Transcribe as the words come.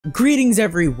Greetings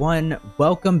everyone,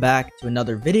 welcome back to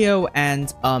another video.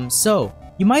 And so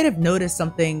you might have noticed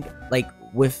something like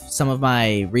with some of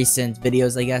my recent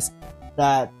videos, I guess,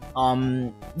 that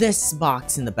this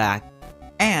box in the back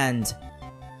and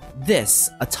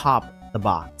this atop the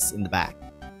box in the back.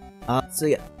 I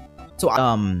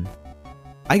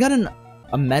got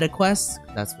a meta quest.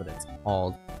 That's what it's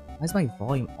called. Why is my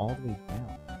volume all the way down?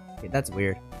 Okay, that's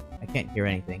weird. I can't hear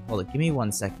anything. Hold on, give me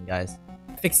 1 second, guys.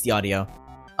 Fix the audio.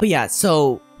 But yeah,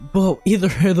 so, but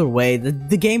either way,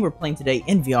 the game we're playing today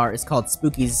in VR is called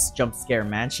Spooky's Jump Scare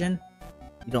Mansion.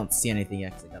 You don't see anything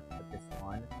yet because I got to put this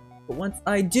on. But once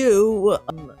I do,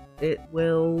 it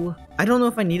will... I don't know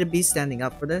if I need to be standing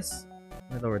up for this.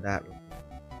 Let me lower that real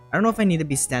quick. I don't know if I need to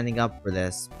be standing up for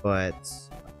this, but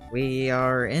we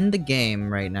are in the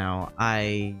game right now.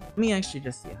 Let me actually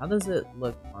just see. How does it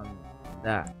look on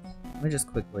that? Let me just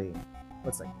quickly...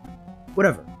 What's like...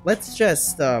 Whatever. Let's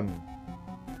just,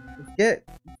 get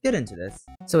into this.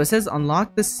 So it says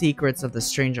unlock the secrets of the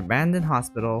strange abandoned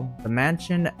hospital, the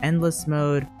mansion, endless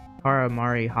mode,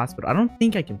 Karamari Hospital. I don't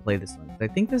think I can play this one. I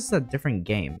think this is a different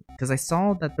game because I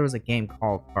saw that there was a game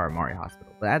called Karamari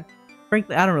Hospital, but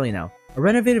frankly I don't really know. A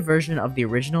renovated version of the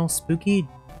original Spooky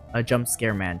Jump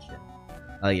Scare Mansion.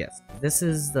 Yes, this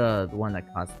is the one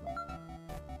that cost me.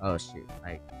 Oh shoot,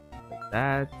 I click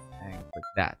that and click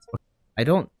that. I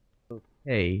don't.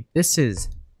 Okay, this is.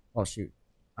 Oh shoot.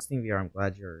 Steam VR, I'm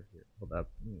glad you're here. Hold up,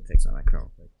 let me fix my microphone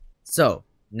real quick. So,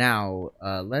 now,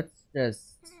 let's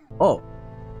just... Oh!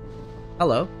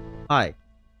 Hello. Hi.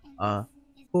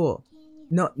 Cool.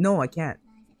 No, I can't.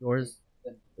 Doors...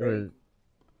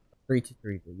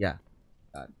 323, yeah.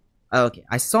 Okay,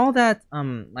 I saw that,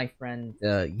 my friend,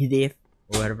 Yidif,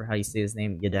 or whatever how you say his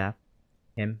name, Yidaf,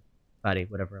 him, buddy,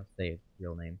 whatever I'll say his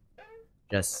real name.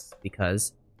 Just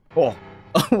because. Oh!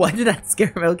 Why did that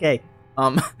scare me? Okay,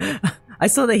 I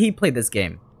saw that he played this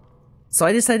game, so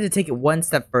I decided to take it one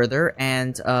step further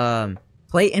and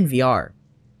play in VR.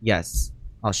 Yes,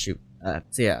 I'll shoot.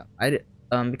 So yeah,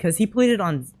 because he played it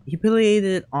on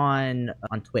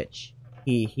Twitch.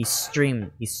 He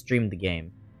streamed the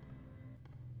game.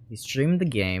 He streamed the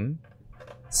game.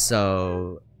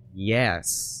 So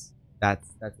yes, that's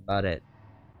about it.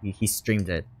 He streamed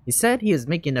it. He said he was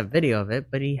making a video of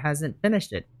it, but he hasn't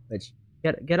finished it. Which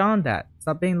get on that.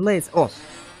 Stop being late. Oh.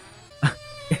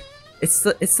 It's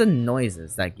the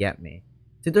noises that get me.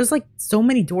 Dude, there's like so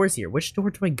many doors here. Which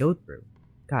door do I go through?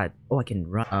 God. Oh, I can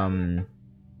run.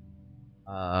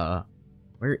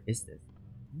 Where is this?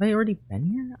 Have I already been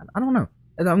here? I don't know.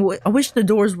 I wish the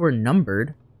doors were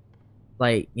numbered.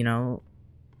 Like, you know,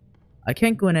 I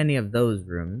can't go in any of those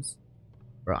rooms.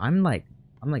 Bro, I'm like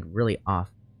really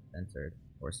off-centered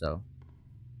or so.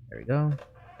 There we go.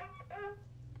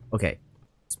 Okay.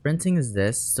 Sprinting is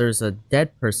this. There's a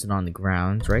dead person on the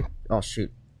ground, right? Oh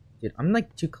shoot, dude, I'm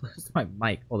like too close to my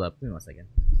mic. Hold up, give me 1 second.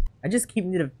 I just keep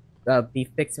need to be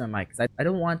fixing my mic because I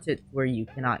don't want it where you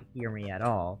cannot hear me at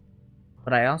all,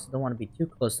 but I also don't want to be too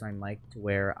close to my mic to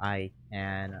where I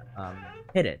can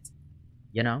hit it.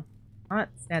 You know, I'm not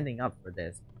standing up for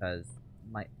this because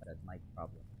my mic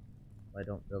problem. I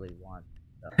don't really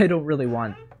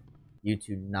want you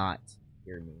to not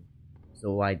hear me.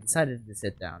 So I decided to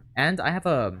sit down, and I have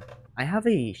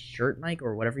a shirt mic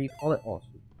or whatever you call it. Oh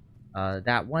shoot.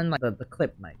 That one, like the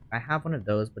clip mic. I have one of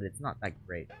those, but it's not that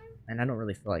great, and I don't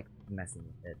really feel like messing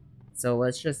with it. So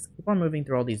let's just keep on moving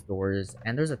through all these doors,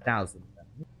 and there's 1,000 of them.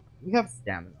 We have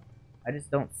stamina. I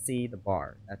just don't see the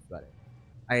bar. That's about it.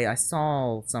 I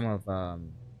saw some of my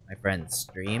friends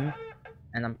stream,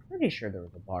 and I'm pretty sure there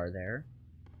was a bar there.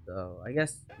 So I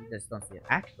guess you just don't see it.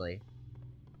 Actually,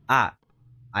 I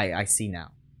see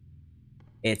now.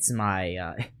 It's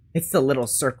my, it's the little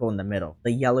circle in the middle.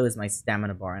 The yellow is my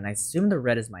stamina bar, and I assume the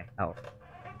red is my health.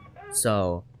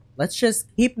 So, let's just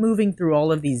keep moving through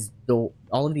all of these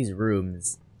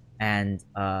rooms, and,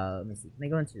 let me see. Can I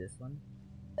go into this one?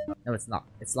 No, it's not.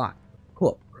 It's locked.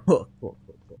 Cool.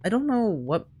 I don't know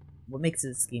what makes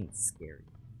this game scary.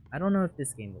 I don't know if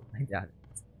this game will find out.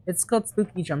 It's called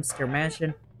Spooky Jump Scare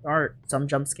Mansion. There are some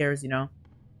jump scares, you know?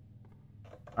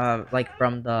 Like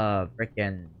from the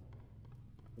frickin'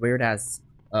 weird ass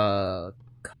cardboard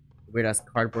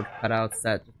cutouts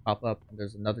that just pop up, and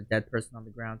there's another dead person on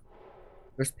the ground.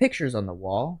 There's pictures on the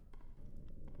wall.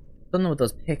 Don't know what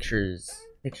those pictures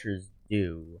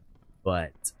do,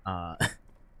 but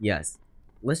yes.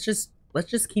 Let's just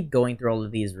keep going through all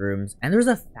of these rooms, and there's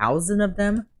 1,000 of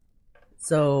them.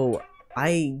 So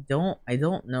I don't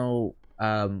know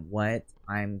what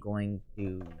I'm going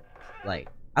to like.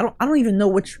 I don't even know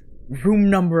which room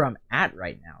number I'm at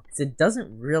right now, because it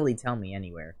doesn't really tell me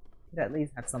anywhere. could at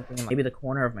least have something in maybe the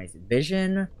corner of my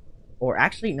vision. Or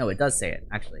actually, no, it does say it.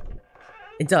 Actually,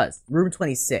 it does. Room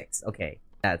 26. Okay,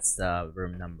 that's the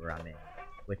room number I'm in,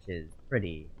 which is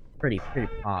pretty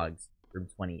pogs. Room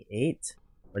 28.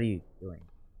 What are you doing?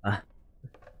 Are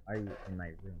you in my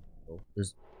room? Oh,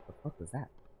 what the fuck was that?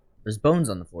 There's bones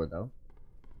on the floor though.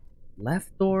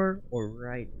 Left door or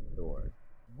right door?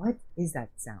 What is that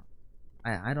sound?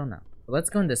 I don't know. But let's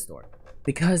go in this door.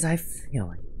 Because I feel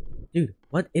like... Dude,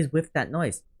 what is with that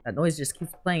noise? That noise just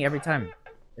keeps playing every time.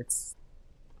 It's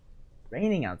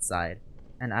raining outside.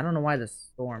 And I don't know why the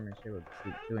storm and shit would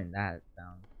keep doing that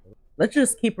sound. Let's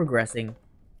just keep progressing.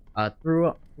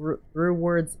 Through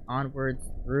words, onwards,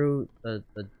 through the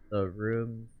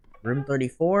room. Room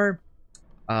 34.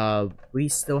 We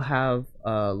still have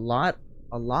a lot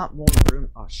more room.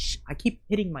 Oh, I keep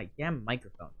hitting my damn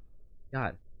microphone.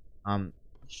 God. I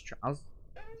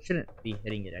shouldn't be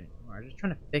hitting it anymore. I'm just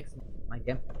trying to fix my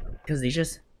damn microphone. Because they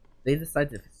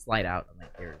decided to slide out of my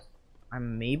ears. I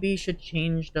maybe should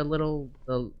change the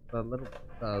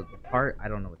part. I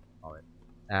don't know what to call it.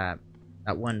 That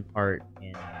one part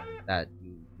in that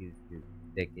you use to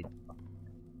stick it.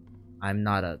 I'm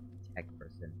not a tech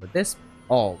person, but this.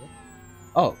 Oh,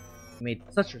 it made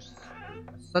such a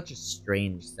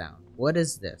strange sound. What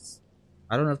is this?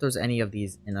 I don't know if there's any of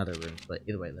these in other rooms, but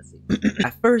either way, let's see.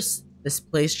 At first, this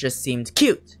place just seemed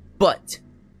cute, but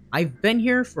I've been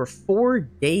here for 4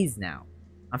 days now.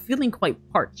 I'm feeling quite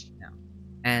parched now,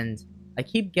 and I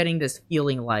keep getting this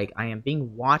feeling like I am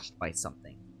being watched by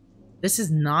something. This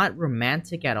is not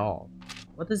romantic at all.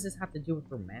 What does this have to do with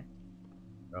romantic,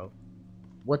 bro?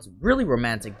 What's really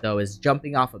romantic, though, is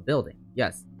jumping off a building.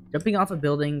 Yes, jumping off a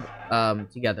building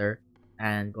together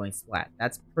and going splat.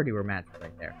 That's pretty romantic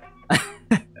right there.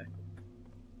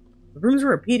 The rooms are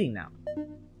repeating now.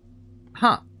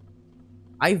 Huh.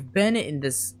 I've been in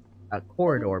this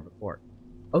corridor before.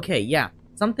 Okay, yeah.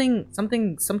 Something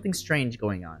strange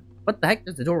going on. What the heck?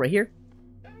 There's a door right here?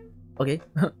 Okay.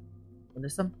 Well,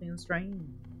 there's something strange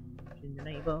in the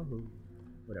neighborhood.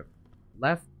 Whatever.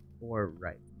 Left or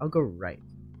right? I'll go right.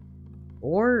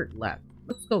 Or left.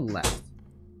 Let's go left.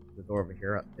 The door over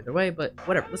here, either way, but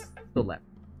whatever. Let's go left.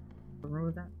 What's wrong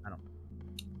with that? I don't know.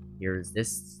 Here's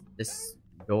this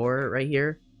door right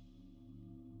here.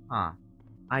 Huh.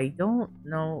 I don't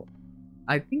know.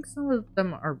 I think some of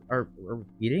them are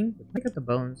repeating. Pick up the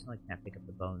bones. I can't pick up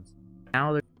the bones.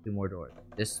 Now there's 2 more doors.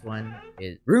 This one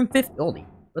is room 50. Holy.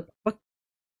 What the fuck?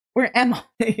 Where am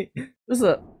I? There's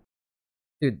a...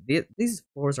 Dude, these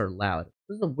floors are loud.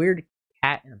 There's a weird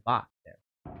cat in a box there.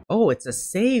 Oh, it's a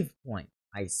save point.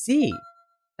 I see.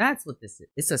 That's what this is.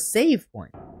 It's a save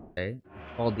point. Okay.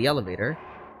 It's called the elevator.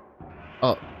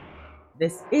 Oh.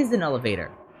 This is an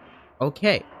elevator.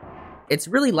 Okay. It's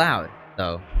really loud,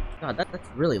 though. God, that's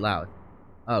really loud.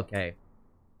 Okay.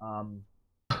 Oh.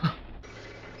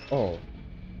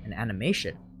 An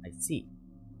animation. I see.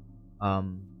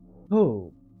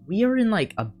 Oh. We are in,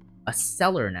 like, a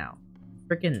cellar now.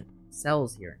 Freaking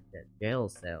cells here and shit. Jail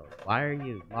cells. Why are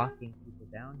you locking people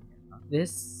down here? Huh?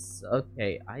 This...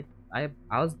 Okay, I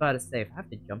was about to say, if I have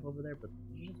to jump over there, but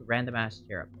there's just a random ass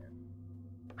chair up there.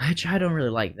 I don't really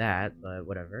like that, but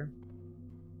whatever.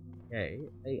 Okay,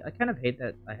 I kind of hate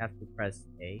that I have to press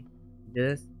A to do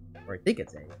this, or I think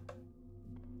it's A.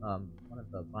 One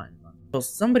of the buttons. Well,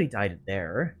 somebody died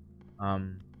there. I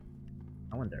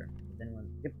wonder, is anyone...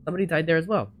 Yep, somebody died there as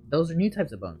well. Those are new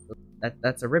types of bones.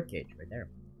 That's a rib cage right there.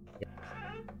 Yep.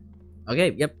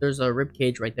 Okay, yep, there's a rib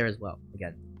cage right there as well.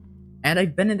 Again. And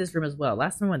I've been in this room as well.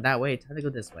 Last time I went that way, time to go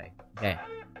this way. Okay.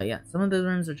 But yeah, some of the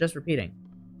rooms are just repeating.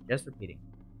 Just repeating.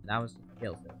 That was just a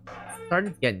kill.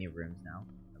 Started to get new rooms now.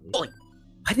 Holy,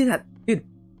 I did that, dude.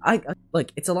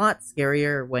 Look, it's a lot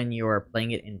scarier when you're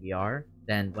playing it in VR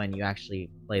than when you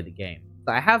actually play the game.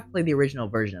 So I have played the original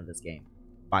version of this game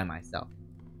by myself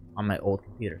on my old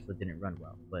computer, so it didn't run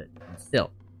well. But still,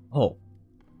 oh,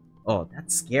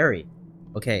 that's scary.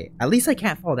 Okay, at least I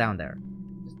can't fall down there.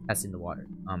 Just testing the water.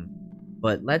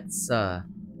 But let's why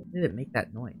did it make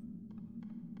that noise?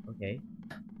 Okay,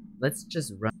 let's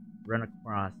just run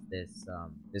across this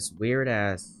this weird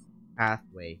ass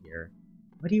pathway here.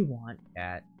 What do you want,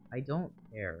 cat? I don't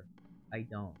care. I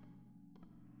don't.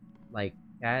 Like,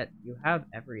 cat, you have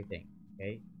everything,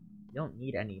 okay? You don't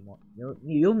need any more. You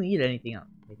don't need anything else,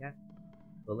 okay, cat?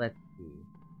 So let's see.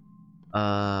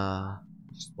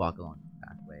 Just walk along the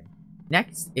pathway.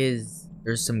 Next is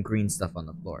there's some green stuff on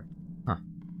the floor. Huh.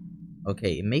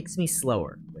 Okay, it makes me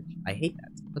slower, which I hate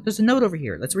that. But there's a note over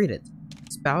here. Let's read it.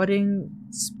 Spouting,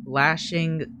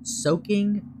 splashing,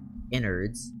 soaking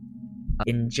innards,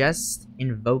 ingest,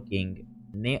 invoking,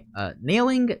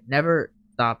 nailing, never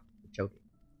stop choking.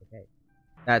 Okay.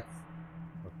 That's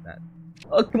what's that?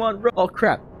 Oh, come on, bro. Oh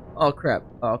crap. Oh crap.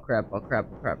 Oh crap. Oh crap.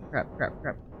 Oh crap. Crap. Crap.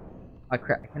 Crap. Oh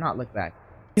crap. I cannot look back.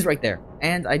 He's right there.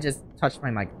 And I just touched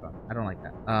my microphone. I don't like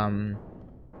that. I'm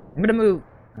gonna move.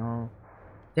 Oh.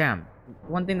 Damn.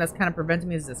 One thing that's kind of preventing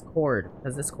me is this cord.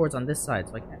 Because this cord's on this side,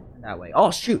 so I can't turn that way.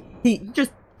 Oh shoot. He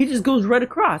just goes right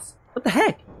across. What the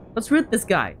heck? What's with this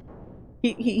guy?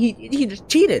 He just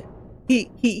cheated.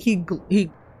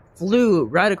 He flew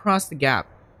right across the gap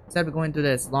instead of going through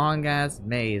this long ass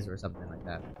maze or something like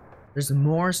that. There's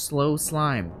more slow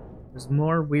slime. There's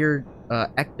more weird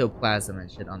ectoplasm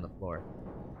and shit on the floor.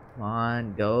 Come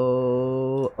on,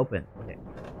 go open. Okay.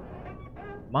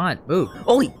 Come on, move.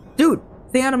 Holy dude,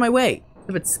 stay out of my way.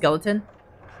 Stupid skeleton.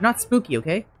 You're not spooky,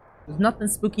 okay? There's nothing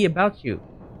spooky about you,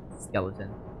 skeleton.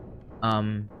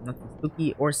 Nothing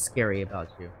spooky or scary about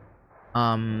you.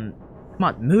 Come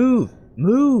on, move!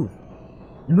 Move!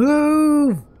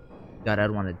 Move! God, I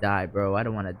don't want to die, bro. I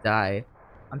don't want to die.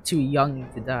 I'm too young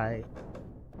to die.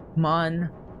 Come on.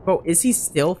 Bro, is he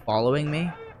still following me?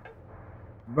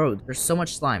 Bro, there's so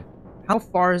much slime. How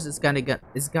far is this gonna get?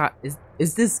 Is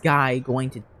this guy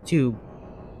going to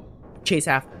chase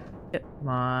after me? Come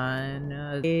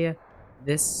on.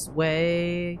 This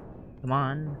way. Come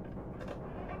on.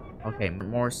 Okay,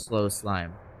 more slow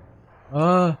slime.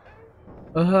 I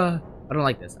don't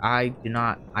like this. I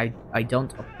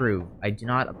don't approve. I do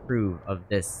not approve of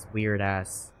this weird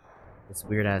ass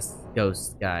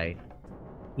ghost guy.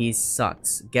 He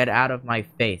sucks. Get out of my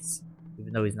face.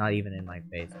 Even though he's not even in my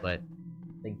face, but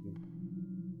I think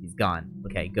he's gone.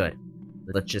 Okay, good.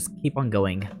 Let's just keep on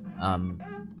going.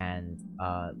 And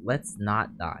let's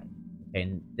not die. Okay,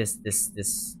 and this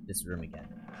room again.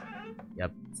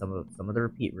 Yep, some of the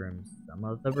repeat rooms.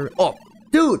 Oh,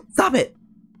 dude, stop it!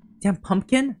 Damn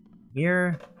pumpkin!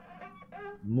 Here.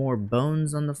 More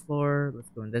bones on the floor. Let's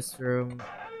go in this room.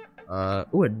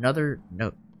 Ooh, another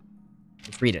note.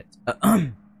 Let's read it.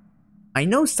 I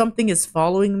know something is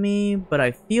following me, but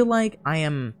I feel like I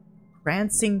am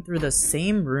prancing through the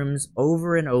same rooms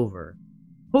over and over.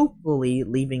 Hopefully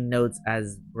leaving notes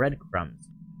as breadcrumbs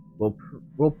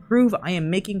will prove I am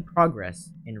making progress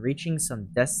in reaching some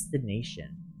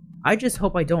destination. I just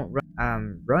hope I don't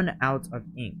run out of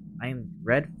ink. I am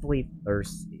dreadfully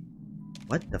thirsty.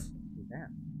 What the f is that?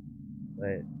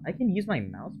 But I can use my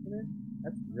mouse for this?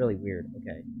 That's really weird.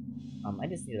 Okay. I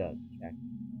just need to check.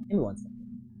 Give me 1 second.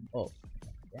 Oh,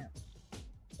 damn.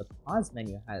 The pause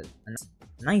menu has a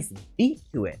nice beat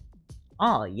to it.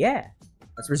 Oh, yeah.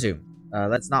 Let's resume.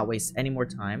 Let's not waste any more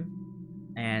time.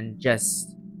 And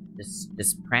just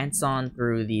prance on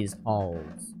through these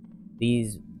halls.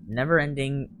 These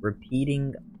never-ending,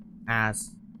 repeating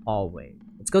ass hallways.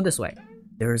 Let's go this way.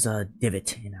 There's a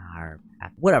divot in our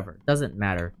path. Whatever, doesn't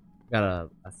matter. Got a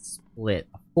split,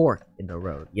 a fork in the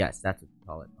road. Yes, that's what you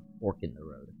call it, a fork in the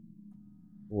road.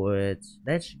 Which,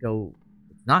 let's go,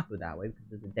 let's not go that way because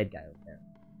there's a dead guy over there.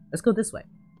 Let's go this way.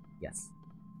 Yes.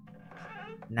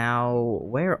 Now,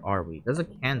 where are we? There's a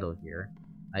candle here.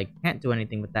 I can't do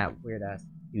anything with that weird-ass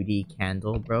 2D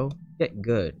candle, bro. Get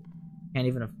good. Can't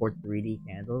even afford 3D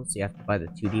candles, so you have to buy the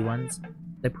 2D ones.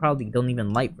 They probably don't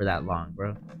even light for that long,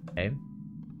 bro. Okay.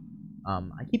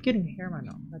 I keep getting hair in my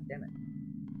mouth. God damn it.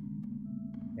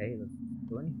 Okay, let's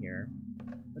go in here.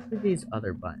 What do these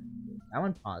other buttons do? That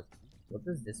one pauses. What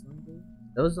does this one do?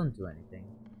 Those don't do anything.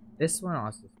 This one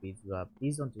also speeds you up.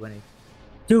 These don't do anything.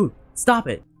 Dude, stop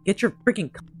it! Get your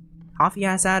freaking coffee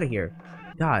ass out of here.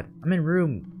 God, I'm in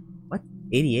room... what?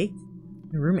 88?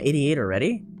 In room 88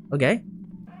 already? Okay.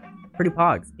 Pretty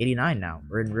pogs. 89 now.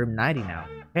 We're in room 90 now.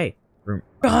 Okay. Room...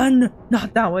 run!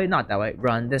 Not that way, not that way.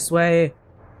 Run this way.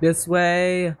 This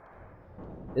way.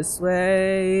 This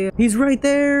way. He's right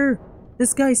there!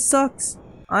 This guy sucks.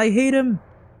 I hate him.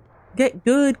 Get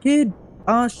good, kid.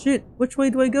 Ah, shit. Which way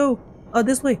do I go?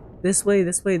 This way. This way,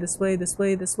 this way, this way, this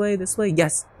way, this way, this way.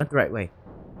 Yes! Went the right way.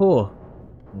 Oh.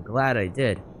 I'm glad I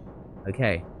did.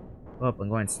 Okay. Oh, I'm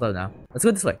going slow now. Let's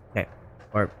go this way. Okay.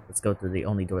 Or let's go through the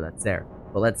only door that's there.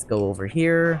 But let's go over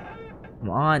here. Come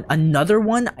on. Another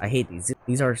one? I hate these.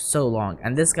 These are so long.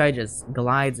 And this guy just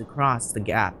glides across the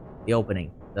gap. The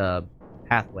opening. The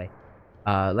pathway.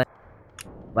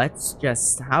 Let's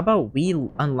just... how about we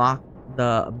unlock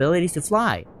the ability to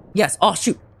fly? Yes. Oh,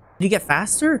 shoot. Did you get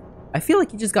faster? I feel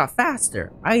like he just got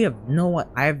faster. I have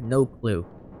no clue.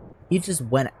 He just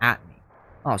went at me.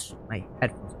 Oh, shoot. My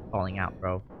headphones are falling out,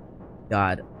 bro.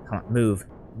 God. Come on. Move.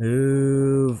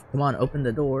 Move. Come on. Open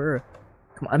the door.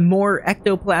 Come on. More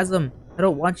ectoplasm. I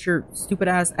don't want your stupid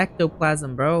ass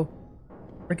ectoplasm, bro.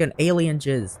 Freaking alien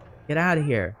jizz. Get out of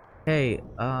here. Hey.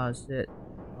 Oh, shit.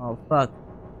 Oh, fuck.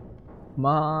 Come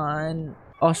on.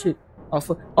 Oh, shoot.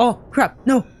 Oh, crap.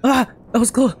 No. Ah, that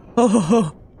was close.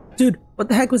 Oh. Dude, what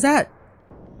the heck was that?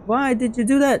 Why did you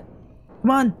do that?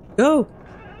 Come on, go.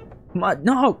 Come on.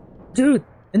 No. Dude,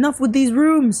 enough with these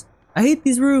rooms. I hate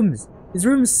these rooms. These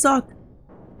rooms suck.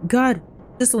 God,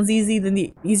 this one's easier than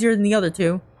the other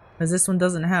two. Because this one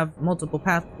doesn't have multiple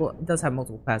paths. Well, it does have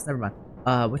multiple paths. Never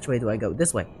mind. Which way do I go?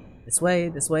 This way. This way,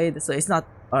 this way, this way. It's not,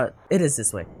 it is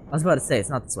this way. I was about to say it's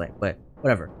not this way, but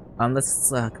whatever. Let's,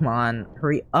 come on.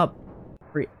 Hurry up.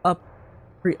 Hurry up.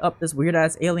 Hurry up. This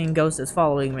weird-ass alien ghost is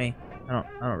following me. I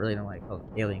don't really know why I call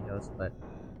it alien ghost, but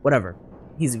whatever.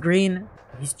 He's green.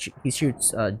 He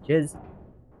shoots, jizz.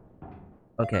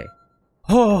 Okay.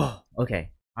 Oh,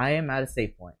 okay. I am at a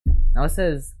save point. Now it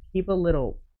says, keep a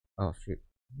little... Oh, shoot.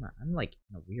 I'm like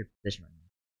in a weird position right now.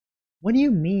 What do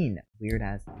you mean,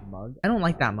 weird-ass mug? I don't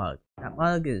like that mug. That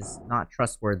mug is not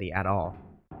trustworthy at all.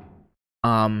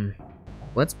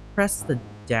 Let's press the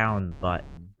down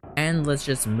button. And let's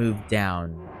just move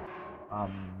down.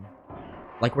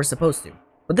 Like we're supposed to.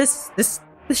 But this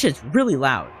shit's really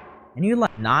loud. And you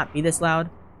like not be this loud,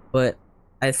 but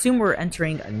I assume we're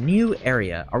entering a new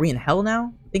area. Are we in hell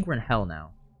now? I think we're in hell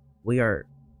now. We are...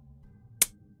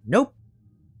 Nope.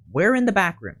 We're in the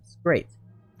back rooms. Great.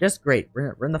 Just great.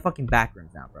 We're in the fucking back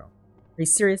rooms now, bro. Are you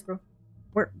serious, bro?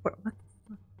 What the fuck?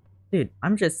 Dude,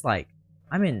 I'm just like...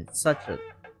 I'm in such a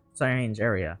strange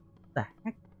area. What the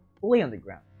heck? Fully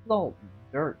underground. Low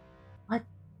dirt. What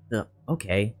the...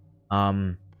 Okay.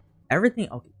 Everything...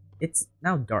 Okay. It's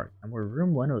now dark, and we're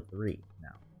room 103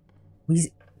 now.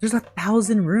 There's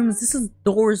 1,000 rooms. This is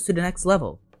doors to the next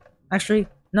level. Actually,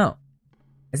 no.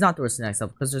 It's not doors to the next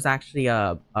level, because there's actually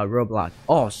a Roblox.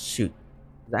 Oh, shoot.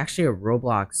 There's actually a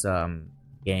Roblox,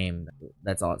 game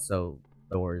that's also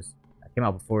doors. That came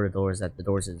out before the doors, that the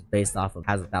doors is based off of,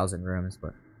 has 1,000 rooms,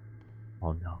 but...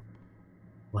 Oh, no.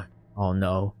 What? Oh,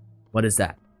 no. What is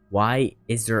that? Why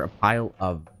is there a pile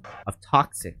of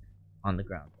toxic on the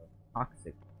ground?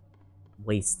 Toxic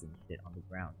waste and shit on the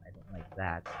ground. I don't like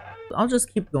that. I'll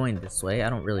just keep going this way. I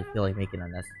don't really feel like making it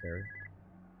unnecessary.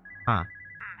 Huh.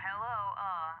 Hello,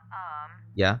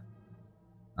 Yeah?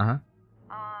 Uh-huh.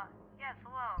 Yes,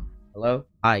 hello. Hello?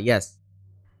 Hi, yes.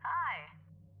 Hi.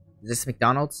 Is this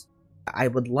McDonald's? I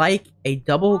would like a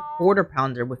double quarter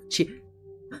pounder with cheese.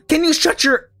 Can you shut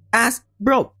your ass?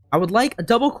 Bro, I would like a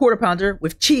double quarter pounder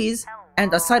with cheese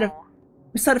and a side of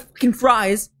fucking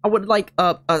fries. I would like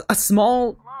a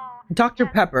small Dr.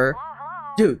 Pepper.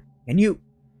 Dude, can you...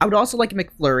 I would also like a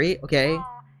McFlurry, okay?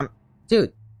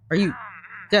 Dude, are you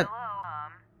deaf?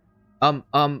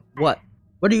 What?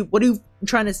 What are you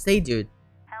trying to say, dude?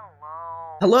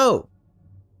 Hello. Hello?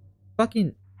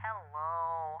 Fucking...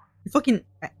 Hello. Fucking...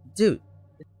 Dude.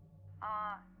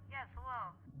 Yes,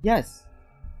 hello. Yes.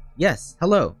 Yes,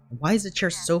 hello. Why is the chair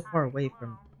so far away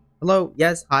from... Hello?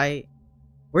 Yes, hi.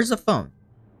 Where's the phone?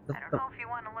 I don't know if you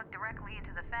want to look directly into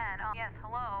the fan. Yes,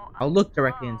 hello. I'll look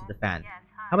directly into the fan. Yes,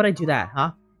 hi. How about I do that,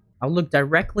 huh? I'll look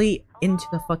directly into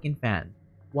the fucking fan.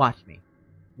 Watch me.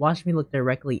 Watch me look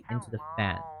directly into the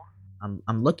fan.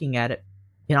 I'm looking at it.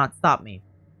 You cannot stop me.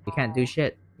 You can't do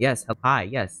shit. Yes, hi,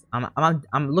 yes.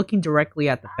 I'm looking directly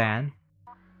at the fan.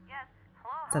 Yes,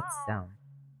 hello. What's that sound?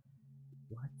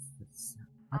 What's the sound?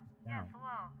 What's the sound?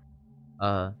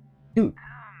 Hello. Dude.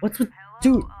 What's with...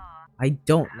 Dude. I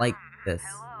don't like this.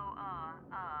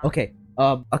 Okay,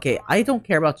 okay, I don't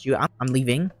care about you. I'm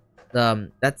leaving.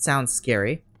 That sounds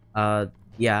scary.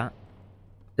 Yeah.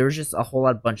 There was just a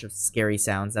whole bunch of scary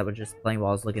sounds that were just playing while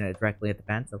I was looking at it directly at the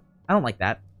fan, so I don't like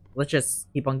that. Let's just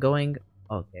keep on going.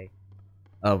 Okay.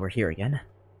 Oh, we're here again.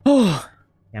 Oh,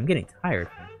 yeah, I'm getting tired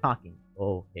from talking.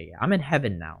 Okay, yeah, I'm in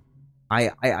heaven now.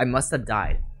 I must have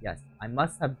died. Yes, I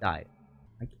must have died.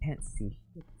 I can't see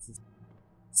shit. This is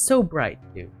so bright,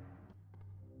 dude.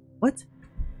 What?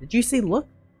 Did you say look?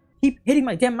 Keep hitting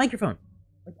my damn microphone.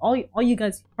 Like all you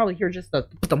guys probably hear just the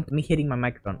me hitting my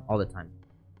microphone all the time.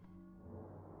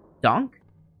 Donk?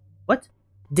 What?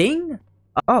 Ding?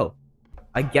 Oh,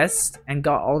 I guessed and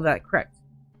got all of that correct.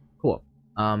 Cool.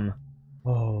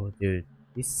 Oh, dude,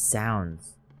 these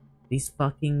sounds, these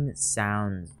fucking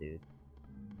sounds, dude.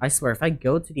 I swear, if I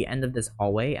go to the end of this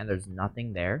hallway and there's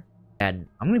nothing there, then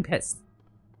I'm gonna be pissed.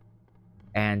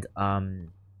 And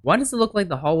why does it look like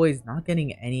the hallway is not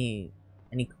getting any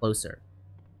closer?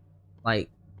 Like,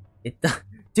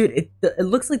 dude, it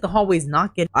looks like the hallway's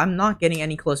not getting... I'm not getting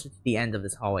any closer to the end of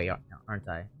this hallway, aren't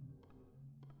I?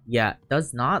 Yeah, it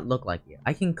does not look like it.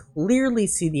 I can clearly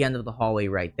see the end of the hallway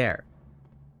right there.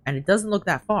 And it doesn't look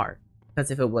that far.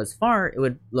 Because if it was far, it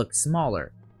would look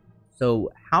smaller.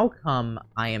 So, how come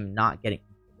I am not getting...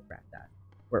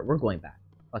 We're going back.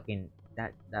 Fucking...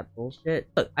 That bullshit.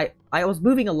 Look, I was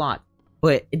moving a lot.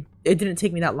 But it didn't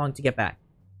take me that long to get back.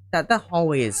 That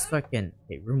hallway is fucking...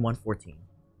 Okay, room 114.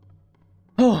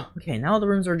 Oh, okay, now the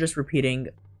rooms are just repeating,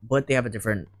 but they have a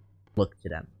different look to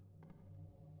them.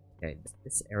 Okay,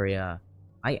 this area...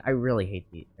 I really hate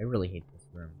this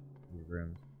room. These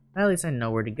rooms. At least I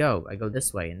know where to go. I go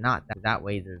this way and not that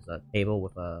way. There's a table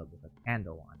with a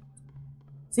candle on it.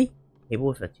 See? Table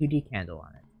with a 2D candle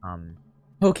on it.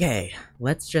 Okay,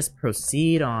 let's just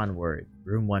proceed onward.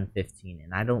 Room 115,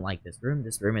 and I don't like this room.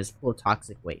 This room is full of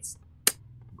toxic waste.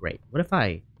 Great. What if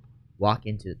I walk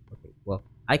into... Okay, well,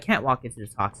 I can't walk into the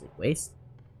toxic waste.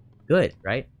 Good,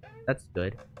 right? That's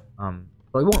good. But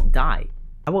I won't die.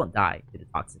 I won't die to the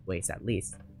toxic waste, at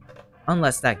least.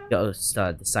 Unless that ghost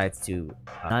decides to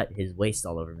nut his waste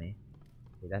all over me.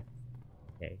 Okay, that's...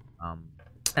 Okay,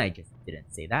 I just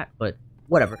didn't say that, but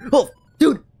whatever. Oh,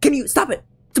 dude, can you stop it?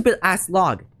 Stupid ass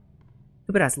log.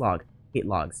 Stupid ass log. Hate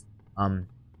logs.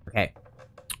 Okay.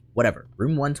 Whatever.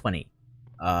 Room 120.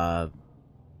 Huh.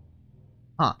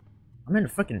 I'm in a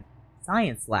freaking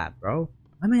science lab, bro.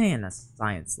 I'm in a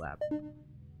science lab.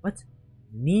 What?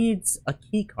 Needs a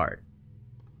key card.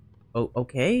 Oh,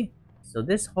 okay. So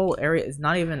this whole area is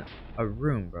not even a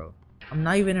room, bro. I'm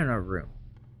not even in a room.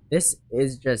 This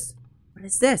is just... What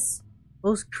is this?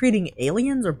 Those creating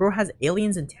aliens? Or bro has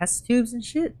aliens in test tubes and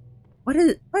shit? What is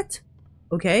it? What?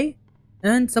 Okay.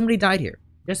 And somebody died here.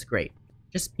 Just great.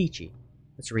 Just peachy.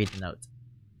 Let's read the note.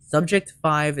 Subject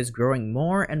 5 is growing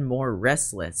more and more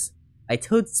restless. I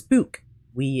told Spook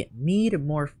we need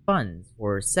more funds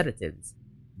for sedatives.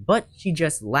 But she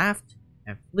just laughed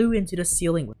and flew into the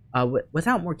ceiling.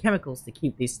 Without more chemicals to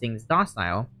keep these things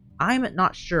docile, I'm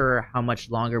not sure how much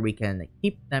longer we can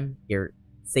keep them here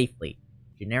safely.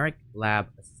 Generic lab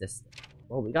assistant.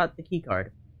 Well, we got the key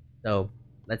card, so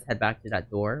let's head back to that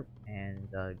door and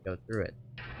go through it.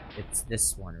 It's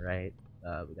this one, right?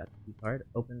 We got the key card.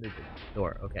 Open the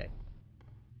door. Okay.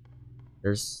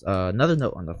 There's another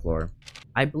note on the floor.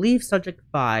 I believe subject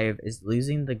 5 is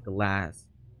losing the glass.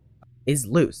 Is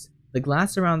loose. The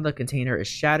glass around the container is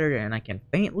shattered and I can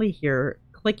faintly hear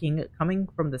clicking coming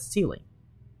from the ceiling.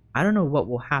 I don't know what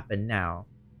will happen now.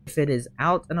 If it is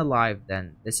out and alive,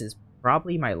 then this is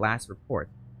probably my last report.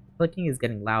 The clicking is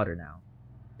getting louder now.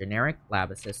 Generic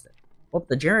lab assistant. Well,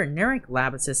 the generic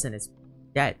lab assistant is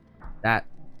dead. That...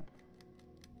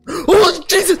 Oh,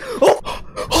 Jesus!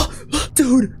 Oh,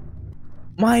 dude!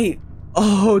 My...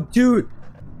 Oh, dude!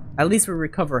 At least we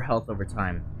recover health over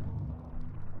time.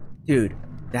 Dude,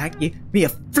 that gave me a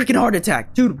freaking heart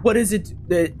attack! Dude, what is it?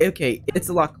 Okay, it's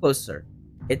a lot closer.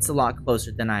 It's a lot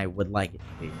closer than I would like it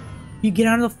to be. You get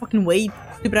out of the fucking way,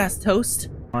 stupid ass toast!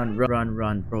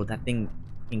 Run, bro, that thing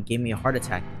gave me a heart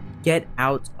attack. Get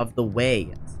out of the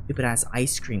way, stupid ass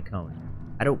ice cream cone.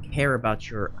 I don't care about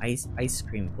your ice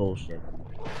cream bullshit.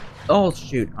 Oh,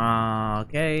 shoot.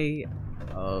 Okay,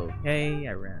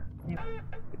 I ran. Keep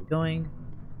it going.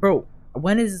 Bro,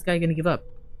 when is this guy gonna give up?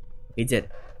 He did.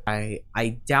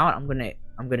 I doubt I'm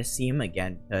gonna see him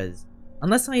again, because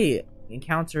unless I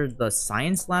encounter the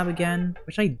science lab again,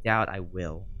 which I doubt I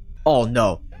will. Oh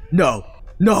no. No!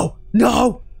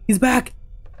 He's back!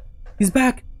 He's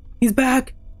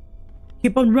back!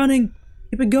 Keep on running!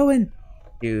 Keep it going!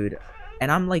 Dude,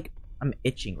 and I'm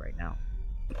itching right now.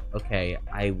 Okay,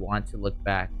 I want to look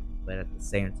back, but at the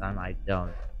same time I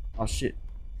don't. Oh shit.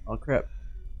 Oh crap.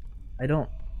 I don't.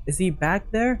 Is he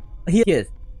back there? He is.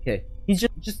 Okay. He's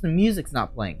just the music's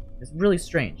not playing. It's really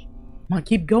strange. Come on,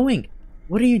 keep going.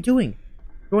 What are you doing?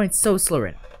 You're going so slow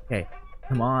right now. Okay.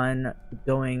 Come on. Keep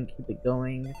going. Keep it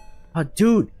going. Oh,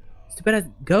 dude. Stupid ass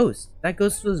ghost. That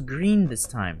ghost was green this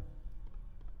time.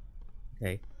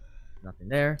 Okay. Nothing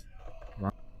there. Come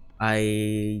on.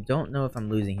 I don't know if I'm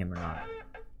losing him or not.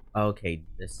 Okay,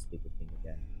 this stupid thing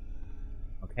again.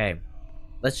 Okay.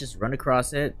 Let's just run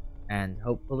across it, and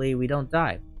hopefully we don't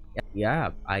die.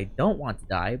 Yeah, I don't want to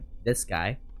die. This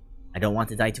guy. I don't want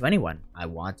to die to anyone. I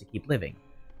want to keep living.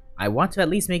 I want to at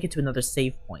least make it to another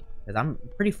save point, because I'm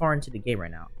pretty far into the game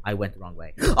right now. I went the wrong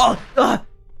way. Oh! Ah!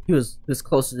 He was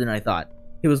closer than I thought.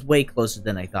 He was way closer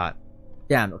than I thought.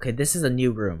 Damn, okay, this is a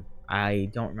new room. I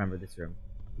don't remember this room,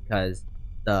 because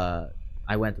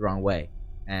I went the wrong way.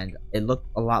 And it looked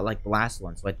a lot like the last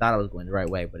one, so I thought I was going the right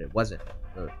way, but it wasn't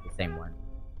the same one.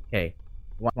 Okay,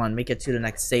 come on, make it to the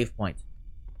next save point.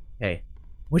 Okay,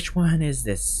 which one is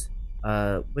this?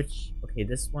 Okay,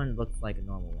 this one looks like a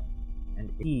normal one.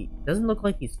 And he doesn't look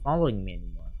like he's following me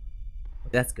anymore.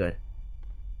 That's good.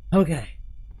 Okay,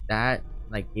 that,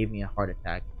 gave me a heart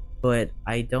attack. But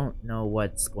I don't know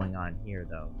what's going on here,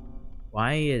 though.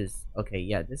 Why is... Okay,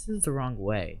 yeah, this is the wrong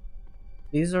way.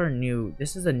 These are new...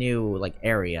 This is a new,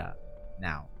 area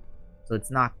now. So it's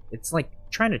not... It's,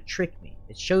 trying to trick me.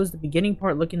 It shows the beginning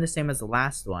part looking the same as the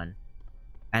last one,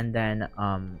 and then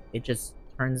it just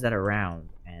turns that around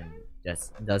and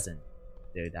just doesn't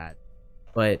do that.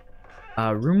 But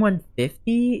room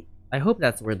 150, I hope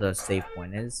that's where the save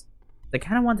point is. I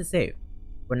kind of want to save.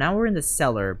 But now we're in the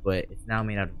cellar, but it's now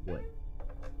made out of wood.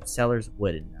 The cellar's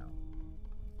wooden now.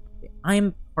 Okay,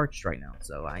 I'm parched right now,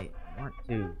 so I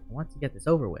want to get this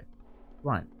over with.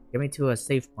 Come on, get me to a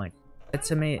save point.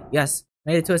 It's me. Yes,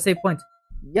 made it to a save point.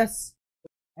 Yes.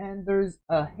 And there's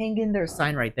a hang in there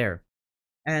sign right there.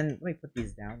 And let me put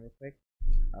these down real quick.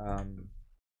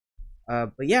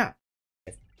 But yeah,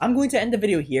 I'm going to end the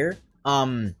video here.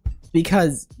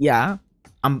 Because yeah,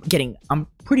 I'm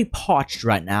pretty parched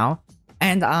right now,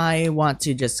 and I want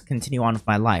to just continue on with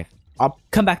my life. I'll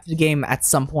come back to the game at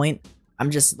some point.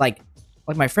 I'm just like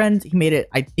my friend, he made it.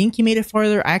 I think he made it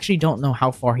farther. I actually don't know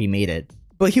how far he made it,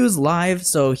 but he was live,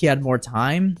 so he had more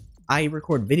time. I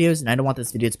record videos, and I don't want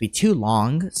this video to be too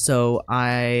long, so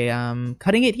I am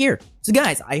cutting it here. So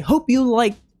guys, I hope you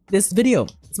liked this video.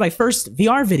 It's my first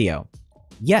VR video.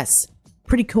 Yes,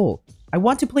 pretty cool. I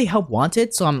want to play Help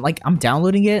Wanted, so I'm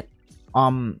downloading it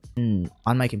on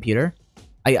my computer.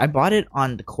 I bought it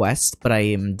on the Quest, but I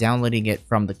am downloading it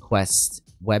from the Quest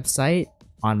website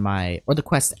or the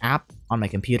Quest app on my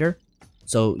computer.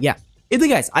 So yeah. Anyway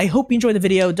guys, I hope you enjoyed the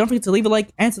video. Don't forget to leave a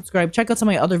like and subscribe. Check out some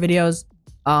of my other videos.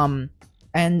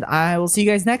 And I will see you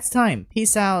guys next time.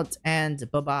 Peace out and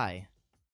bye-bye.